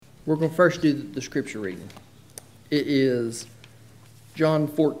We're going to first do the scripture reading. It is John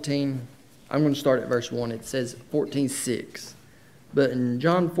 14. I'm going to start at verse 1. It says 14:6. But in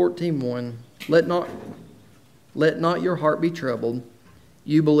John 14:1, let not your heart be troubled.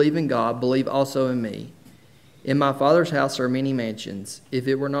 You believe in God, believe also in me. In my Father's house are many mansions. If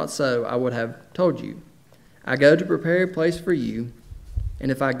it were not so, I would have told you. I go to prepare a place for you, and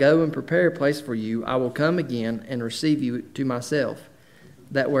if I go and prepare a place for you, I will come again and receive you to myself,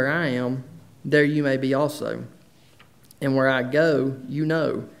 that where I am, there you may be also. And where I go, you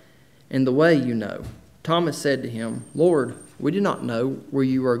know, and the way you know. Thomas said to him, Lord, we do not know where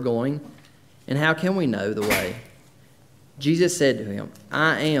you are going, and how can we know the way? Jesus said to him,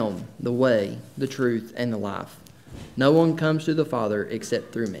 I am the way, the truth, and the life. No one comes to the Father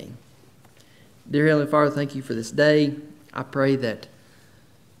except through me. Dear Heavenly Father, thank you for this day. I pray that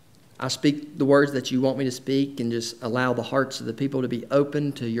I speak the words that you want me to speak and just allow the hearts of the people to be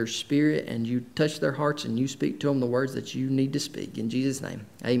open to your Spirit, and you touch their hearts and you speak to them the words that you need to speak. In Jesus' name,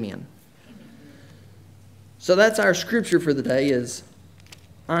 amen. So that's our scripture for the day, is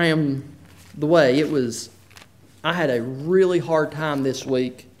I am the way. I had a really hard time this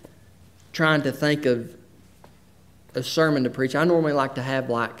week trying to think of a sermon to preach. I normally like to have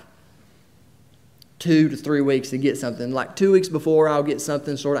like 2 to 3 weeks to get something. Like 2 weeks before, I'll get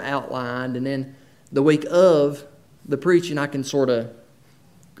something sort of outlined, and then the week of the preaching, I can sort of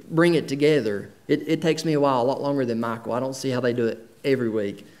bring it together. It takes me a while, a lot longer than Michael. I don't see how they do it every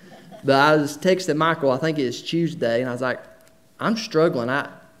week. But I was texting Michael, I think it's Tuesday, and I was like, I'm struggling.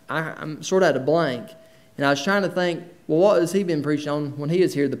 I'm sort of at a blank. And I was trying to think, well, what has he been preaching on when he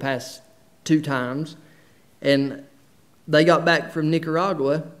was here the past 2 times? And they got back from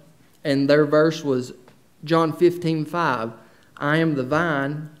Nicaragua, and their verse was John 15:5. I am the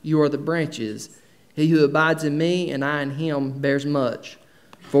vine, you are the branches. He who abides in me and I in him bears much.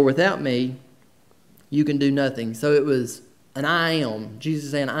 For without me, you can do nothing. So it was an I am.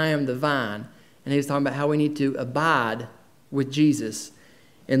 Jesus saying, I am the vine. And he was talking about how we need to abide with Jesus.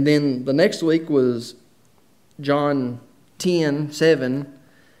 And then the next week was John 10:7.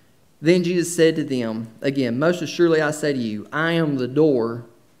 Then Jesus said to them, again, most assuredly I say to you, I am the door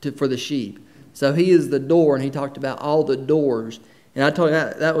for the sheep. So he is the door, and he talked about all the doors. And I told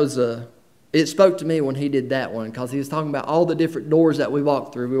him that was it spoke to me when he did that one, because he was talking about all the different doors that we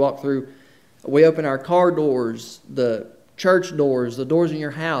walk through. We open our car doors, the church doors, the doors in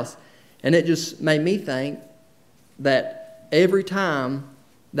your house. And it just made me think that every time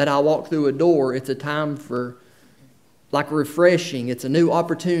that I walk through a door, it's a time for like refreshing. It's a new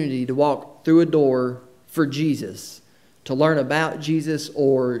opportunity to walk through a door for Jesus, to learn about Jesus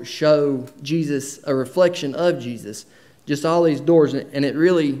or show Jesus a reflection of Jesus. Just all these doors, and it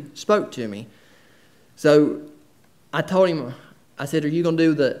really spoke to me. So I told him, I said, are you going to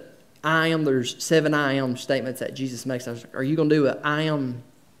do the I am? There's 7 I am statements that Jesus makes. I was like, are you going to do an I am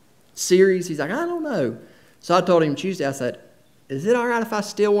series? He's like, I don't know. So I told him Tuesday, I said, is it all right if I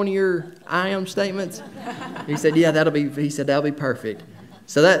steal one of your I am statements? He said, yeah, that'll be perfect.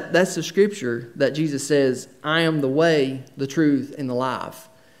 So that's the scripture that Jesus says, I am the way, the truth, and the life.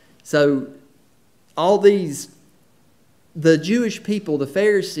 So all these, the Jewish people, the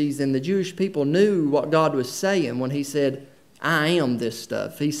Pharisees and the Jewish people knew what God was saying when he said, I am this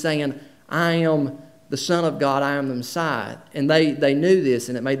stuff. He's saying, I am the Son of God, I am the Messiah. And they knew this,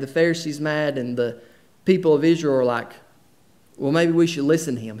 and it made the Pharisees mad, and the people of Israel were like, well, maybe we should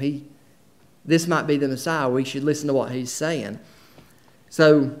listen to him. This might be the Messiah. We should listen to what he's saying.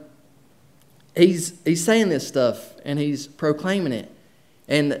 So he's saying this stuff, and he's proclaiming it.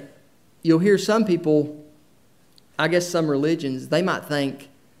 And you'll hear some people, I guess some religions, they might think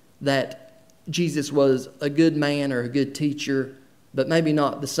that Jesus was a good man or a good teacher, but maybe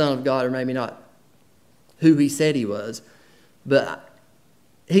not the Son of God, or maybe not who he said he was. But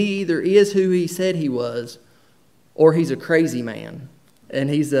he either is who he said he was, or he's a crazy man, and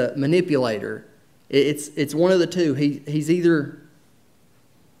he's a manipulator. It's one of the two. He's either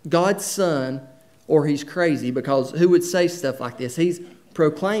God's son, or he's crazy, because who would say stuff like this? He's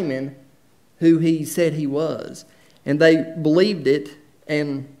proclaiming who he said he was. And they believed it.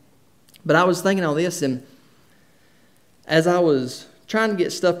 But I was thinking all this, and as I was trying to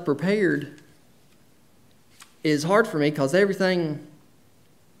get stuff prepared, it's hard for me, because everything,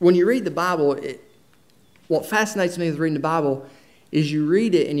 when you read the Bible, what fascinates me with reading the Bible is you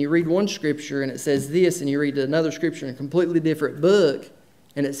read it, and you read one scripture and it says this, and you read another scripture in a completely different book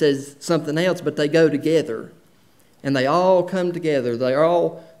and it says something else, but they go together. And they all come together. They're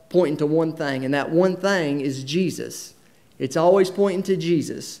all pointing to one thing, and that one thing is Jesus. It's always pointing to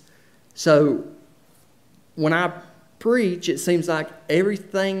Jesus. So when I preach, it seems like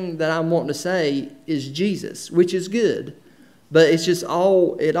everything that I'm wanting to say is Jesus, which is good. But it's just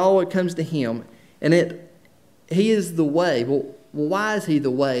it comes to Him. And He is the way. Well, why is He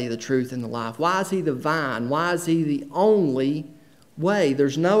the way, the truth, and the life? Why is He the vine? Why is He the only way?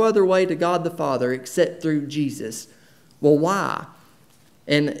 There's no other way to God the Father except through Jesus. Well, why?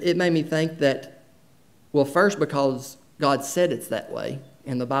 And it made me think that, well, first because God said it's that way,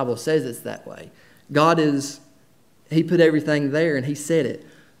 and the Bible says it's that way. He put everything there and He said it.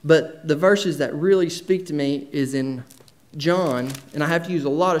 But the verses that really speak to me is in John, and I have to use a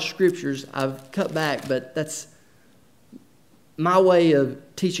lot of scriptures. I've cut back, but that's my way of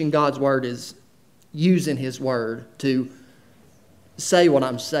teaching God's Word, is using His Word to say what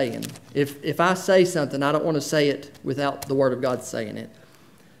I'm saying. If I say something, I don't want to say it without the Word of God saying it.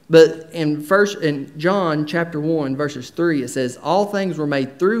 But in John chapter 1, verses 3, it says, all things were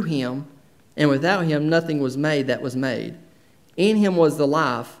made through Him, and without Him nothing was made that was made. In Him was the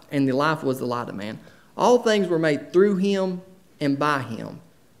life, and the life was the light of man. All things were made through Him and by Him.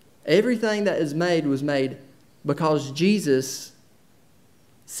 Everything that is made was made because Jesus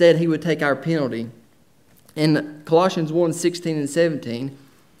said He would take our penalty. In Colossians 1, 16 and 17,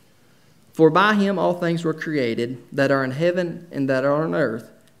 for by Him all things were created, that are in heaven and that are on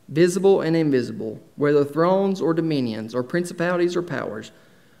earth, visible and invisible, whether thrones or dominions or principalities or powers.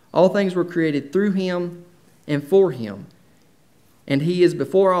 All things were created through Him and for Him. And He is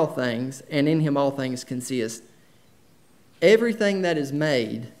before all things, and in Him all things consist. Everything that is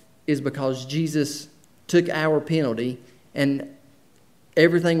made is because Jesus took our penalty, and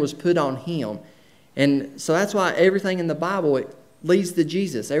everything was put on Him. And so that's why everything in the Bible, it leads to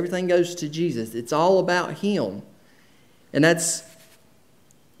Jesus. Everything goes to Jesus. It's all about Him. And that's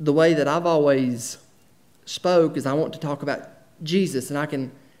the way that I've always spoke, is I want to talk about Jesus.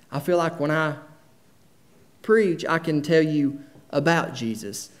 And I feel like when I preach, I can tell you about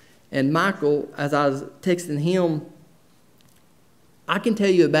Jesus. And Michael, as I was texting him, I can tell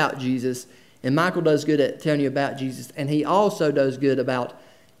you about Jesus, and Michael does good at telling you about Jesus, and he also does good about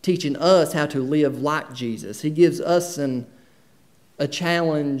teaching us how to live like Jesus. He gives us a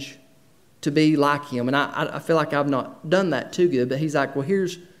challenge to be like Him, and I feel like I've not done that too good, but he's like, well,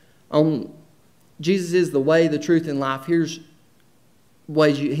 Jesus is the way, the truth, and life. Here's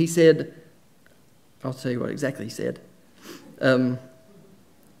ways he said, I'll tell you what exactly he said.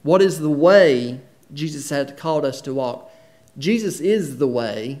 What is the way Jesus had called us to walk? Jesus is the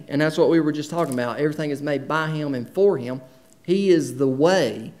way, and that's what we were just talking about. Everything is made by Him and for Him. He is the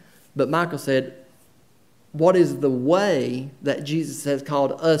way. But Michael said, what is the way that Jesus has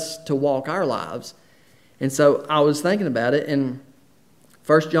called us to walk our lives? And so I was thinking about it, and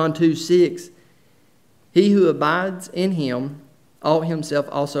 1 John 2, 6, he who abides in Him ought himself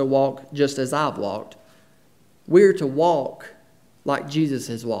also walk just as I've walked. We're to walk like Jesus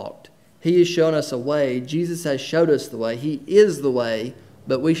has walked. He has shown us a way. Jesus has showed us the way. He is the way,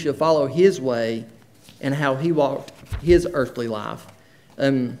 but we should follow His way and how He walked His earthly life.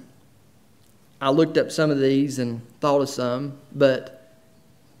 I looked up some of these and thought of some, but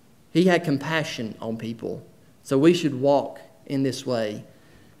He had compassion on people. So we should walk in this way,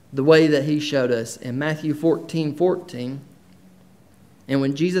 the way that He showed us. In Matthew 14, 14, and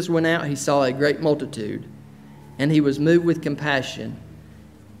when Jesus went out, He saw a great multitude, and He was moved with compassion.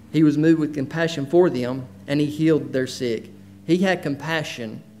 He was moved with compassion for them, and He healed their sick. He had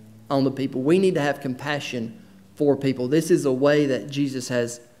compassion on the people. We need to have compassion for people. This is a way that Jesus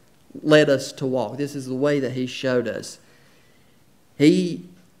has led us to walk. This is the way that He showed us. He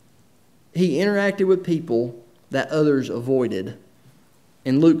interacted with people that others avoided.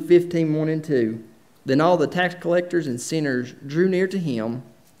 In Luke 15, 1 and 2, then all the tax collectors and sinners drew near to Him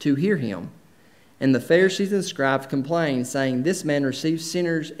to hear Him. And the Pharisees and scribes complained, saying, this man receives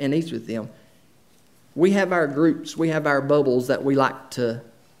sinners and eats with them. We have our groups, we have our bubbles that we like to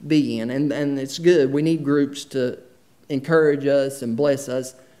be in, and it's good. We need groups to encourage us and bless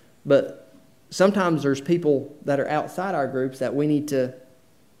us. But sometimes there's people that are outside our groups that we need to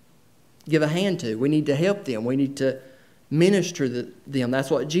give a hand to. We need to help them. We need to minister to them. That's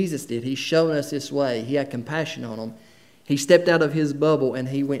what Jesus did. He's shown us this way. He had compassion on them. He stepped out of His bubble and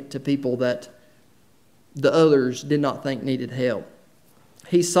He went to people that the others did not think needed help.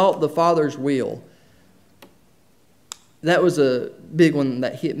 He sought the Father's will. That was a big one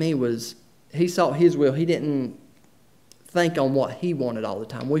that hit me, was He sought His will. He didn't think on what He wanted all the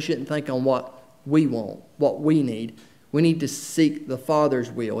time. We shouldn't think on what we want, what we need. We need to seek the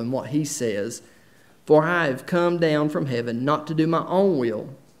Father's will and what He says. For I have come down from heaven not to do my own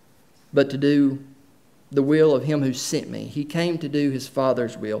will, but to do the will of Him who sent me. He came to do His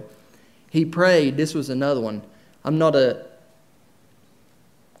Father's will. He prayed, this was another one, I'm not a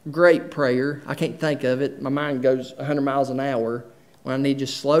great prayer. I can't think of it. My mind goes 100 miles an hour when I need to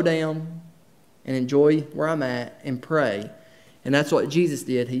just slow down and enjoy where I'm at and pray. And that's what Jesus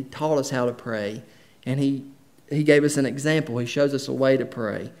did. He taught us how to pray. And he gave us an example. He shows us a way to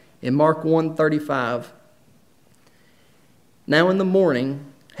pray. In Mark 1:35, now in the morning,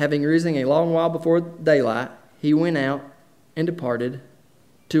 having risen a long while before daylight, he went out and departed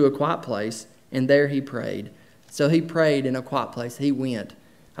to a quiet place, and there he prayed. So he prayed in a quiet place. He went.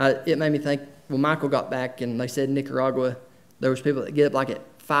 It made me think, when Michael got back and they said in Nicaragua, there was people that get up like at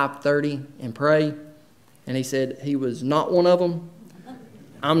 5:30 and pray. And he said he was not one of them.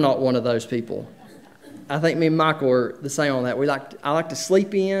 I'm not one of those people. I think me and Michael are the same on that. I like to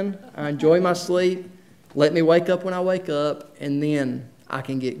sleep in. I enjoy my sleep. Let me wake up when I wake up, and then I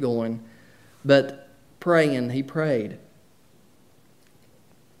can get going. But praying, he prayed.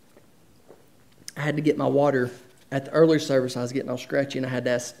 I had to get my water. At the earlier service, I was getting all scratchy, and I had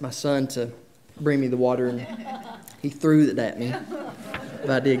to ask my son to bring me the water, and he threw it at me. But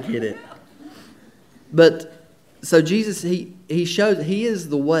I did get it. But so Jesus, he shows he is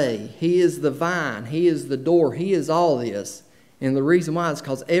the way. He is the vine. He is the door. He is all this. And the reason why is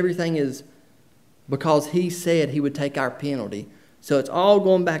because everything is because he said he would take our penalty. So it's all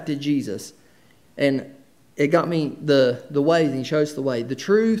going back to Jesus. And it got me the way, and he shows the way. The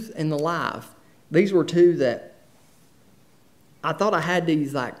truth and the life. These were two that I thought I had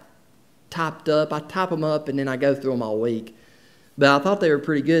these like typed up. I type them up and then I go through them all week. But I thought they were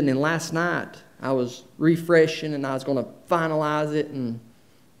pretty good. And then last night I was refreshing and I was going to finalize it and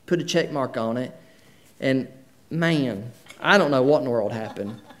put a check mark on it. And man, I don't know what in the world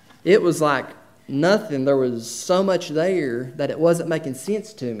happened. It was like nothing. There was so much there that it wasn't making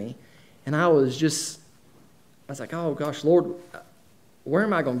sense to me. And I was like, oh gosh, Lord, where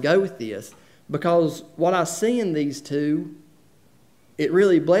am I going to go with this? Because what I see in these two, it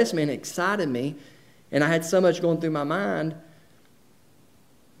really blessed me and excited me. And I had so much going through my mind,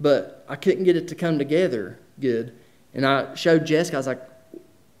 but I couldn't get it to come together good. And I showed Jessica, I was like,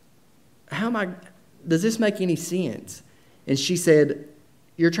 does this make any sense? And she said,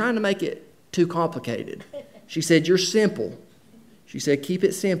 you're trying to make it too complicated. She said, you're simple. She said, keep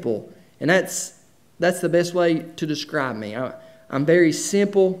it simple. And that's the best way to describe me. I'm very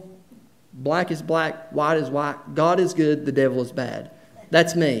simple. Black is black, white is white. God is good, the devil is bad.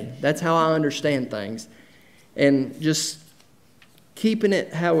 That's me. That's how I understand things. And just keeping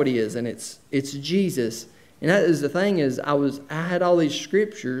it how it is. And it's Jesus. And that is the thing is I had all these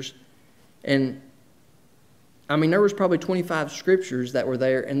scriptures, and I mean there was probably 25 scriptures that were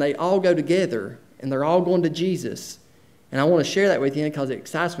there, and they all go together and they're all going to Jesus. And I want to share that with you because it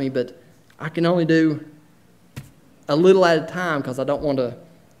excites me, but I can only do a little at a time because I don't want to.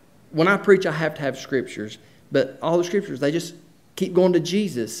 When I preach, I have to have scriptures, but all the scriptures, they just keep going to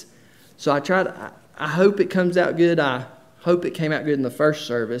Jesus. So I hope it comes out good. I hope it came out good in the first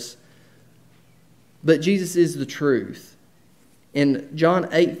service. But Jesus is the truth. In John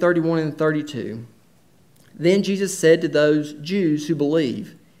 8:31 and 32, then Jesus said to those Jews who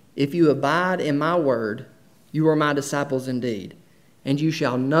believe, if you abide in my word, you are my disciples indeed, and you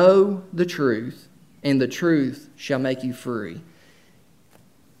shall know the truth, and the truth shall make you free.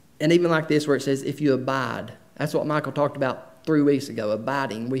 And even like this where it says, if you abide, that's what Michael talked about 3 weeks ago,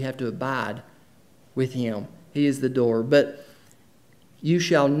 abiding. We have to abide with him. He is the door. But you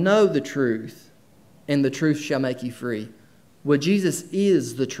shall know the truth, and the truth shall make you free. Well, Jesus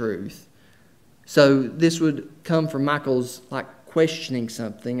is the truth. So this would come from Michael's like questioning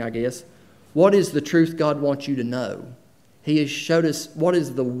something, I guess. What is the truth God wants you to know? He has showed us what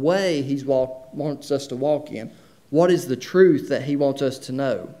is the way he wants us to walk in. What is the truth that he wants us to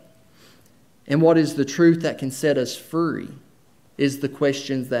know? And what is the truth that can set us free is the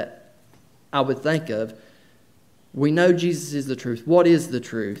questions that I would think of. We know Jesus is the truth. What is the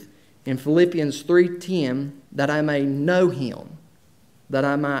truth? In Philippians 3:10, that I may know him, that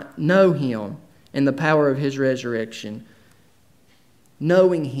I might know him and the power of his resurrection.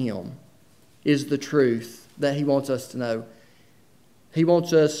 Knowing him is the truth that he wants us to know. He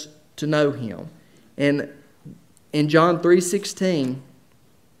wants us to know him. And in John 3:16,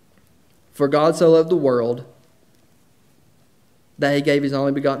 for God so loved the world that he gave his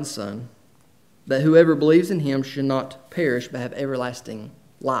only begotten Son, that whoever believes in him should not perish but have everlasting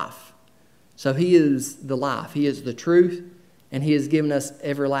life. So he is the life. He is the truth, and he has given us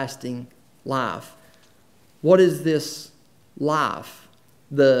everlasting life. What is this life?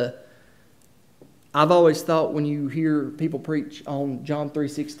 I've always thought when you hear people preach on John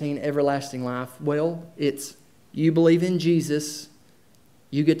 3:16, everlasting life, well, it's you believe in Jesus,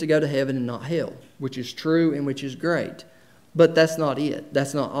 you get to go to heaven and not hell. which is true and which is great. But that's not it.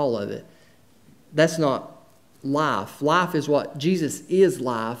 That's not all of it. That's not life. Life is what Jesus is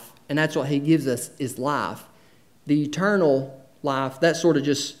life, and that's what he gives us is life. The eternal life, that sort of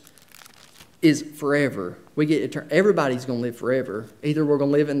just is forever. We get everybody's going to live forever. Either we're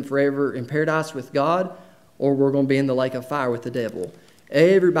going to live in forever in paradise with God, or we're going to be in the lake of fire with the devil.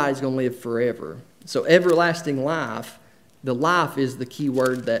 Everybody's going to live forever. So everlasting life, the life is the key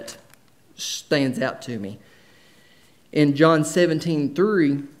word that stands out to me. In John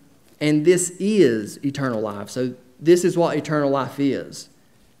 17:3, and this is eternal life. So this is what eternal life is,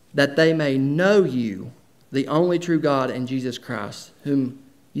 that they may know you, the only true God, and Jesus Christ, whom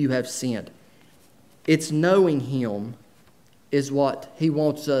you have sent. It's knowing him is what he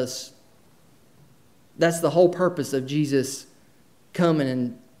wants us. That's the whole purpose of Jesus coming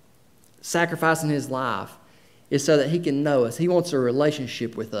and sacrificing his life, is so that he can know us. He wants a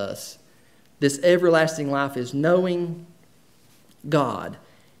relationship with us. This everlasting life is knowing God.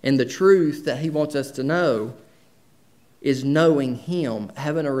 And the truth that he wants us to know is knowing him,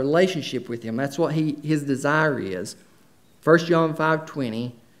 having a relationship with him. That's what his desire is. 1 John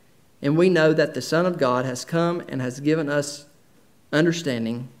 5:20, and we know that the Son of God has come and has given us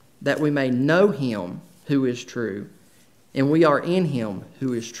understanding that we may know him who is true, and we are in him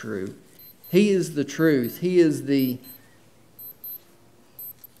who is true. He is the truth. He is the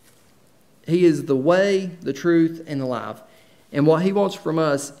way, the truth, and the life. And what he wants from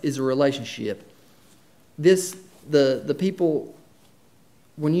us is a relationship. The people,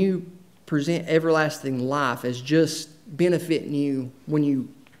 when you present everlasting life as just benefiting you when you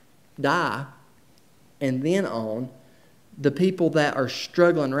die and then on, the people that are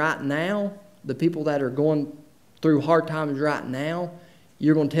struggling right now, the people that are going through hard times right now,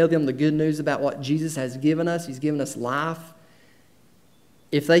 you're going to tell them the good news about what Jesus has given us. He's given us life.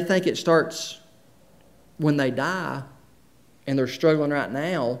 If they think it starts when they die and they're struggling right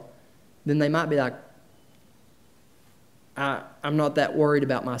now, then they might be like, I'm not that worried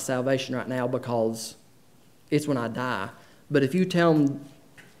about my salvation right now because it's when I die. But if you tell them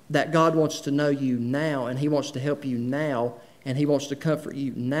that God wants to know you now, and he wants to help you now, and he wants to comfort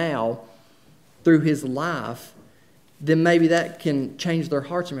you now through his life, then maybe that can change their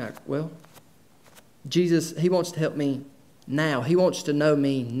hearts and be like, well, Jesus, he wants to help me now. He wants to know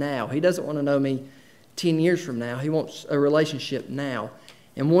me now. He doesn't want to know me 10 years from now. He wants a relationship now.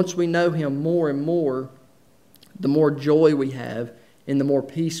 And once we know him more and more, the more joy we have, and the more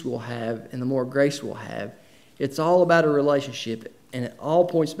peace we'll have, and the more grace we'll have. It's all about a relationship, and it all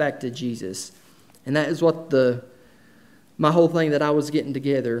points back to Jesus. And that is what my whole thing that I was getting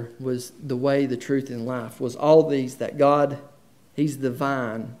together was the way, the truth, and life. Was all these, that God, he's the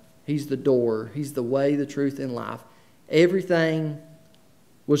vine, he's the door, he's the way, the truth, and life. Everything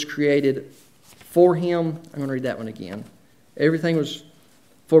was created for him. I'm going to read that one again. Everything was,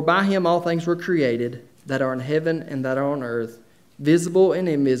 for by him all things were created, that are in heaven and that are on earth, visible and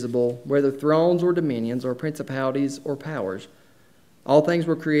invisible, whether thrones or dominions or principalities or powers. All things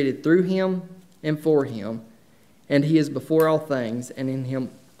were created through him and for him, and he is before all things, and in him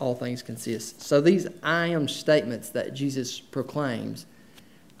all things consist. So these I am statements that Jesus proclaims,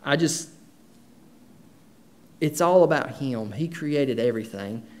 it's all about him. He created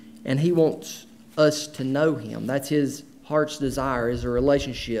everything, and he wants us to know him. That's his heart's desire, is a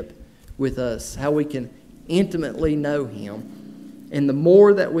relationship with us, how we can intimately know him. And the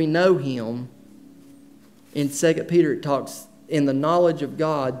more that we know him, in 2 Peter it talks, in the knowledge of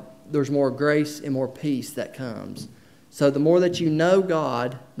God, there's more grace and more peace that comes. So the more that you know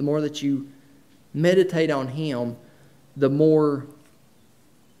God, the more that you meditate on him, the more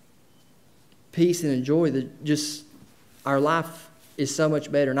peace and joy, our life is so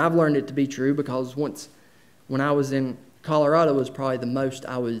much better. And I've learned it to be true, because when I was in Colorado was probably the most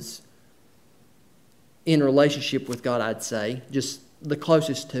I was in relationship with God, I'd say. Just the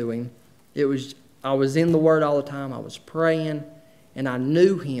closest to him. I was in the Word all the time. I was praying, and I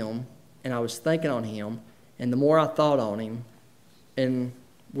knew him, and I was thinking on him. And the more I thought on him and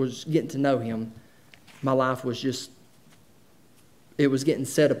was getting to know him, my life was it was getting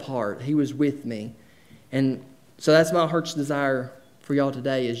set apart. He was with me. And so that's my heart's desire for y'all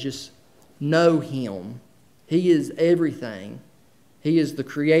today, is just know him. He is everything. He is the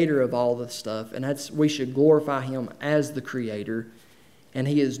creator of all this stuff, and we should glorify him as the creator, and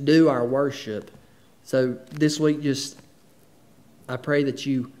he is due our worship. So this week, I pray that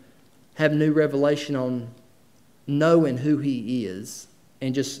you have new revelation on knowing who he is,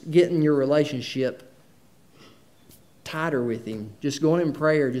 and just getting your relationship tighter with him. Just going in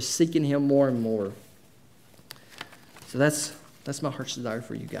prayer, just seeking him more and more. So that's That's my heart's desire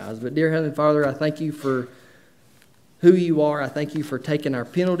for you guys. But dear Heavenly Father, I thank you for who you are. I thank you for taking our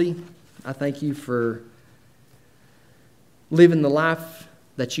penalty. I thank you for living the life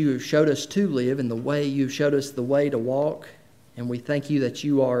that you have showed us to live and the way you've showed us the way to walk. And we thank you that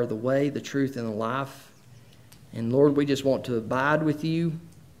you are the way, the truth, and the life. And Lord, we just want to abide with you.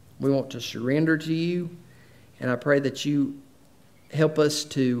 We want to surrender to you. And I pray that you help us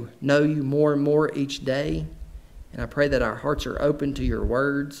to know you more and more each day. And I pray that our hearts are open to your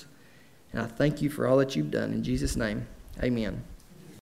words. And I thank you for all that you've done. In Jesus' name, amen.